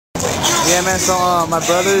Yeah, man. So my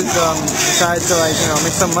brothers decided to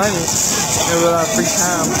make some money with free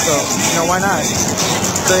time. So why not?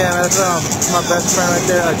 So yeah, man, that's my best friend right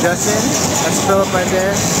there, Justin. That's Philip right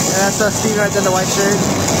there, and that's Steve right there, the white shirt.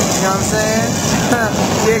 You know what I'm saying?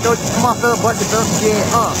 Yeah, come on, Philip, bust it, Philip. Yeah,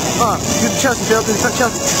 you Chelsea, Philip, you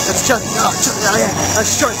Chelsea. That's Chelsea. Oh yeah,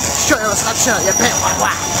 that's short. Let's not shut. Yeah, bam,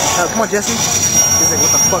 wow. Come on, Jesse. He's like,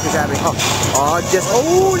 what the fuck is happening? Jesse.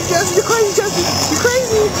 Oh, Jesse, you're crazy, Justin. You're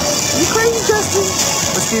crazy. You're crazy, Justin.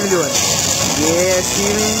 What's Steven doing? Yeah,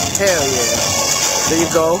 Steven. Hell yeah. There you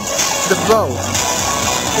go. The flow.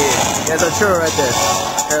 Yeah, that's a churro right there.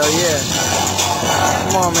 Hell yeah.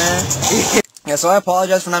 Come on, man. Yeah, so I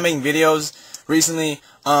apologize for not making videos recently.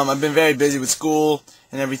 I've been very busy with school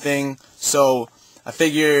and everything. So I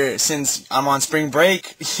figure since I'm on spring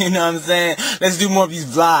break, you know what I'm saying, let's do more of these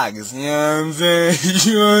vlogs. You know what I'm saying?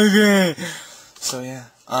 You know what I'm saying? So yeah.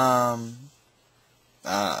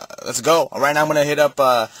 Let's go. Right now I'm gonna hit up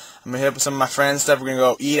some of my friends stuff. We're gonna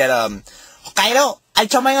go eat at Hokkaido.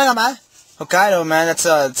 Hokkaido, man, that's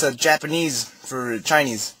it's a Japanese for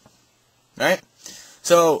Chinese, right?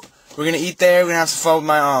 So we're gonna eat there. We're gonna have some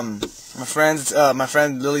fun with my friends. It's my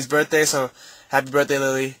friend Lily's birthday, so happy birthday,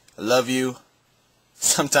 Lily. I love you.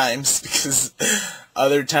 Sometimes, because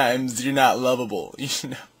other times you're not lovable, you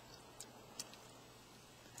know.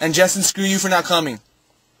 And Justin, screw you for not coming.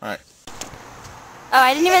 All right. Oh,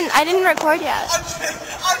 I didn't record yet. I'm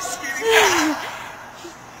scared.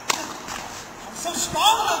 So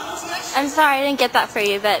strong. I'm sorry I didn't get that for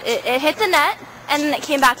you, but it hit the net and then it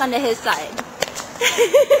came back onto his side.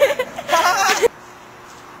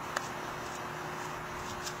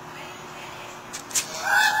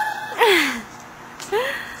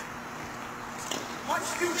 What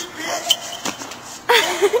stupid bitch?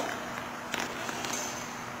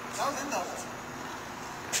 That was enough.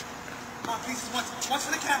 Come on, please, once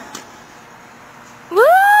for the camera. Woo!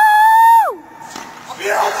 I'll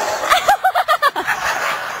be out.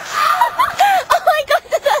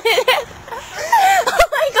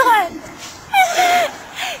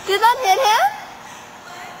 Did that hit him?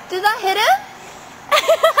 Did that hit him?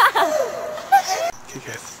 Okay,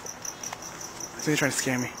 guys. I think you're trying to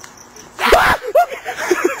scare me. I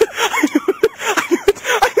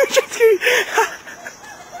knew trying to scare me.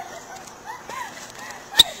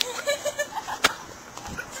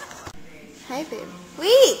 Hi, babe.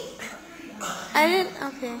 Wait! I didn't.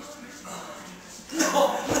 Okay.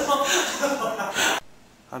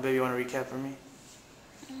 Hi, baby, you want to recap for me?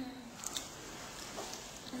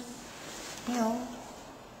 No.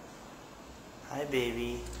 Hi,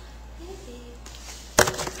 baby. Hi, babe.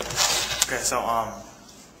 Okay, so,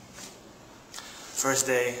 first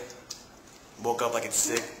day, woke up like it's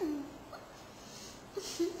sick.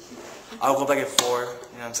 I woke up like at 4, you know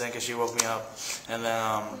what I'm saying, because she woke me up. And then,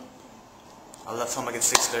 I left home like at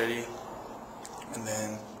 6:30. And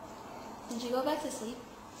then... Did you go back to sleep?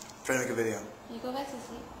 Trying to make a video. Did you go back to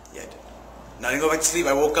sleep? Yeah, I did. No, I didn't go back to sleep.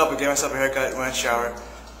 I woke up, I gave myself a haircut, went in the shower.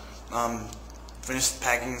 Finished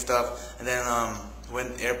packing and stuff, and then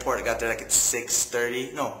went to the airport. I got there like at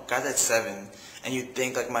 6:30. No, got there at 7. And you'd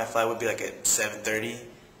think like my flight would be like at 7:30,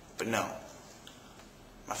 but no.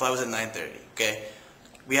 My flight was at 9:30. Okay,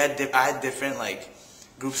 I had different like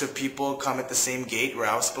groups of people come at the same gate where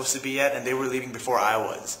I was supposed to be at, and they were leaving before I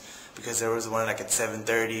was, because there was one like at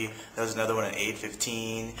 7:30. There was another one at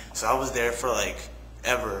 8:15. So I was there for like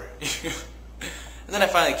ever. And then I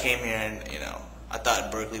finally came here, and I thought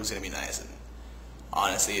Berkeley was gonna be nice, and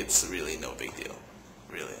honestly, it's really no big deal.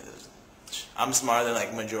 Really, I'm smarter than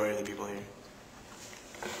like majority of the people here.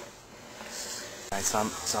 Alright, so I'm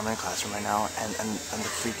in a classroom right now, and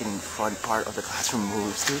the freaking front part of the classroom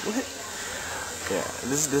moves, dude. What? Yeah,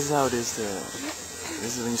 this is how it is to.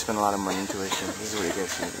 This is when you spend a lot of money in tuition. This is what it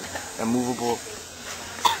gets you. A movable.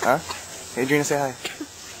 Huh? Hey, Adriana, say hi.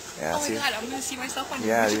 Yeah, oh my god, I'm gonna see myself on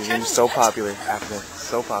yeah, YouTube channel. you're so popular after that.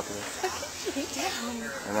 So popular. Damn.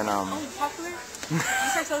 And then Oh, popular?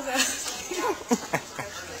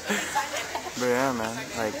 But yeah, man,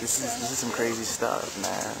 like this is some crazy stuff,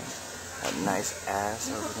 man. That nice ass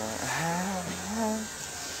over there.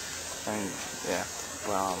 And yeah,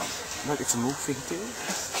 well, look, it's moving too. You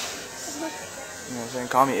know what I'm saying?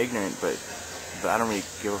 Call me ignorant, but I don't really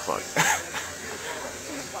give a fuck.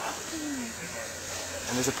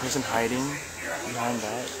 And there's a person hiding behind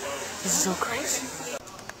that. This is so crazy.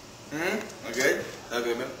 All good? All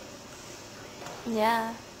good, man?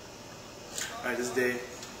 Yeah. Alright, this is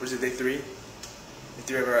what is it, day 3? Day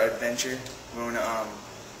 3 of our adventure. We're going to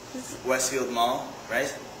Westfield Mall,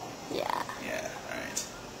 right? Yeah. Yeah, alright.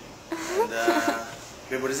 And,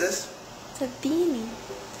 babe, what is this? It's a beanie.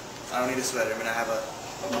 I don't need a sweater. I'm gonna have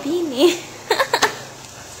Beanie.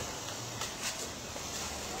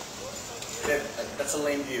 That's a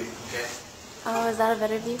lame view, okay? Oh, is that a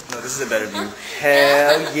better view? No, this is a better view.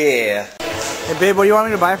 Hell yeah. Hey babe, what do you want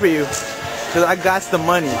me to buy for you? Because I got the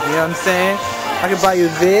money, you know what I'm saying? I can buy you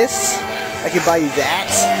this. I can buy you that.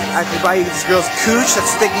 I can buy you this girl's cooch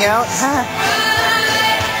that's sticking out. I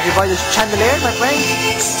can buy you this chandelier, my friend.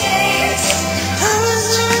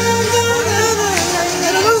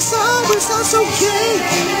 Sounds so gay.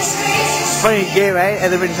 Funny, gay, right? I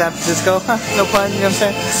live in San Francisco. No pun, you know what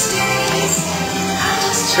I'm saying?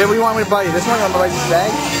 Hey, what do you want me to buy you? This one? You want me to buy you this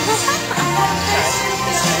bag?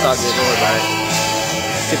 It's all good, don't worry about it.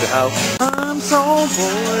 Stupid hoe. I'm so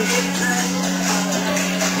bored.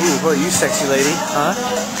 Ooh, what are you, sexy lady? Huh?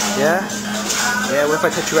 Yeah? Yeah, what if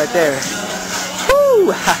I touch you right there?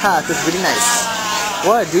 Woo! Haha, that's really nice.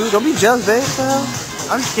 What, dude? Don't be jealous, babe.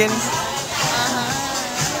 I'm just kidding. You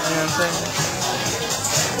know what I'm saying?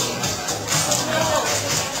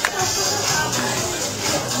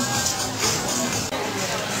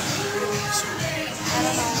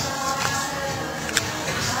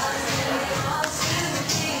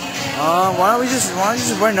 Why don't you just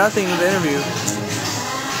wear nothing in the interview?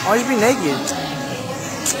 Why don't you be naked?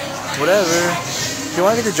 Whatever. If you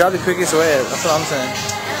want to get the job the quickest way, that's what I'm saying.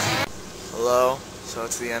 Hello. So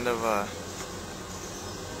it's the end of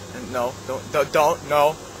no,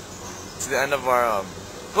 no. It's the end of our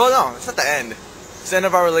well, no, it's not the end. It's the end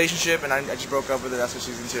of our relationship, and I just broke up with her. That's what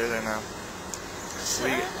she's in tears right now. What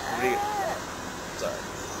do you get? Sorry.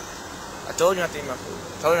 I told you not to eat my food.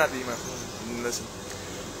 I told you not to eat my food. You didn't listen.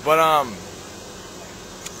 But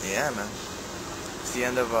yeah, man. It's the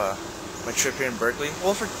end of my trip here in Berkeley.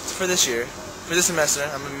 Well, for this year, for this semester,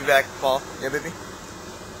 I'm gonna be back fall. Yeah, baby.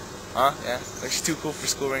 Huh? Yeah. Like she's too cool for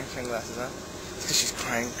school wearing sunglasses, huh? It's because she's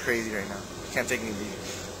crying crazy right now. Can't take any video.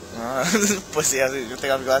 Pussy ass. You take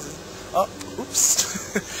off your glasses? Oh, oops.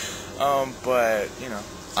 But you know,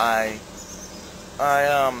 I've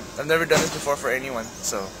never done this before for anyone,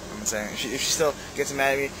 so I'm saying if she still gets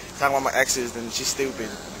mad at me talking about my exes, then she's stupid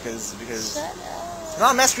because. Shut up. No,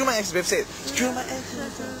 I'm not screwing my exes, babe. Say it. Screw my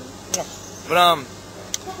exes. But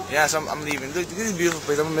yeah. So I'm leaving. Look, this is a beautiful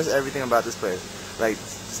place. I'm gonna miss everything about this place. Like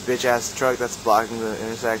this bitch ass truck that's blocking the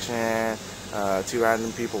intersection. Two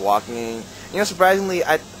random people walking. You know, surprisingly,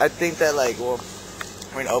 I think that like, well,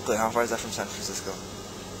 we're in Oakland. How far is that from San Francisco?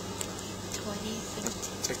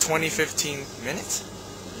 2015. It's like 15 minutes?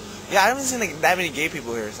 Yeah, I haven't seen like that many gay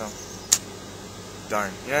people here, so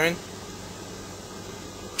darn. You know what I mean?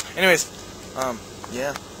 Anyways,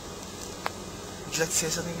 yeah. Would you like to say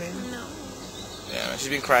something, baby? No. Yeah, man, she's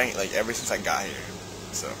been crying like ever since I got here.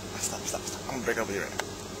 So stop. I'm gonna break up with you right now.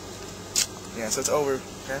 Yeah, so it's over,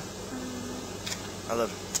 okay? I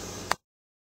love you.